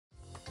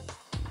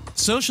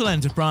Social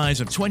Enterprise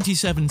of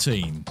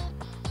 2017.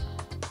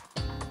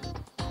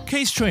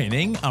 Case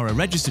Training are a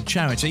registered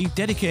charity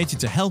dedicated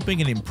to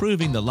helping and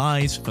improving the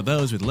lives for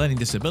those with learning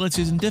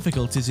disabilities and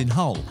difficulties in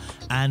Hull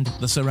and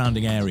the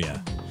surrounding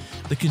area.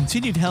 The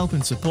continued help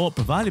and support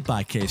provided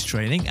by Case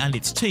Training and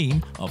its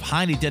team of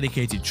highly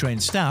dedicated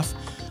trained staff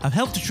have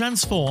helped to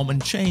transform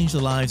and change the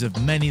lives of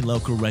many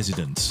local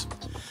residents.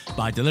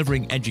 By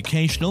delivering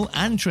educational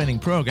and training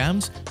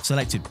programs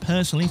selected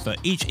personally for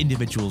each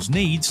individual's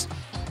needs,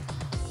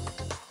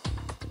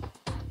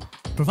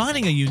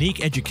 providing a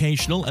unique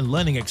educational and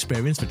learning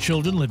experience for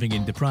children living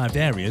in deprived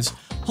areas,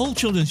 Hull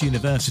Children's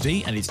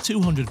University and its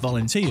 200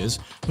 volunteers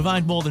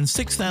provide more than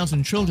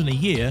 6,000 children a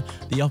year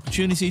the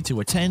opportunity to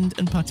attend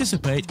and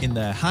participate in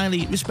their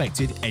highly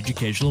respected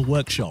educational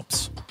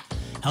workshops.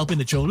 Helping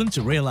the children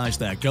to realise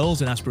their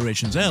goals and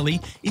aspirations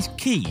early is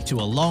key to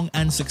a long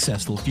and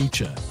successful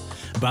future.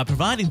 By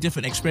providing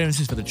different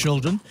experiences for the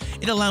children,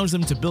 it allows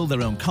them to build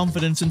their own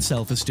confidence and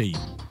self-esteem.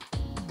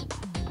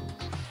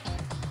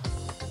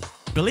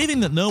 Believing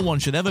that no one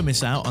should ever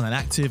miss out on an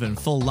active and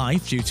full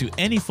life due to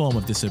any form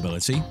of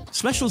disability,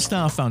 Special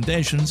Star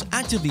Foundations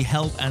actively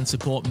help and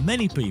support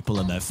many people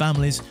and their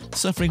families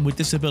suffering with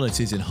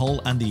disabilities in Hull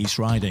and the East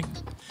Riding.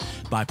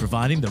 By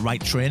providing the right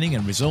training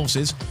and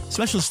resources,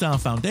 Special Star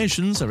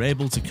Foundations are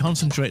able to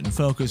concentrate and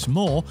focus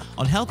more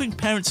on helping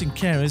parents and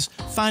carers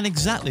find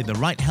exactly the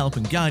right help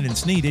and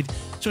guidance needed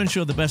to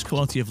ensure the best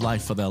quality of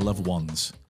life for their loved ones.